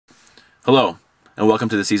Hello, and welcome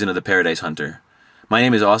to the season of the Paradise Hunter. My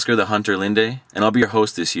name is Oscar the Hunter Linde, and I'll be your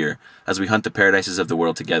host this year as we hunt the paradises of the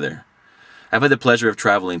world together. I've had the pleasure of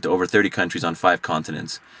traveling to over 30 countries on 5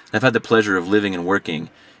 continents, and I've had the pleasure of living and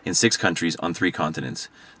working in 6 countries on 3 continents.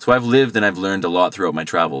 So I've lived and I've learned a lot throughout my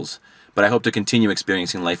travels, but I hope to continue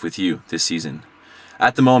experiencing life with you this season.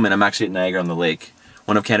 At the moment, I'm actually at Niagara-on-the-Lake,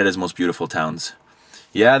 one of Canada's most beautiful towns.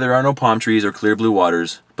 Yeah, there are no palm trees or clear blue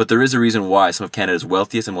waters, but there is a reason why some of Canada's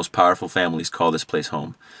wealthiest and most powerful families call this place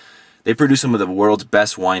home. They produce some of the world's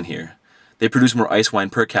best wine here. They produce more ice wine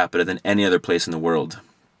per capita than any other place in the world.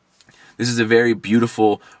 This is a very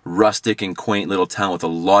beautiful, rustic, and quaint little town with a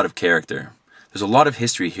lot of character. There's a lot of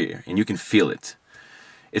history here, and you can feel it.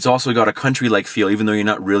 It's also got a country-like feel, even though you're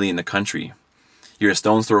not really in the country. You're a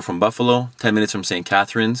stone's throw from Buffalo, 10 minutes from St.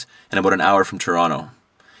 Catharines, and about an hour from Toronto.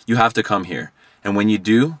 You have to come here. And when you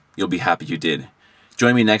do, you'll be happy you did.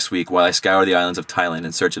 Join me next week while I scour the islands of Thailand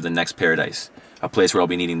in search of the next paradise, a place where I'll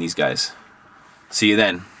be meeting these guys. See you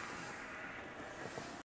then.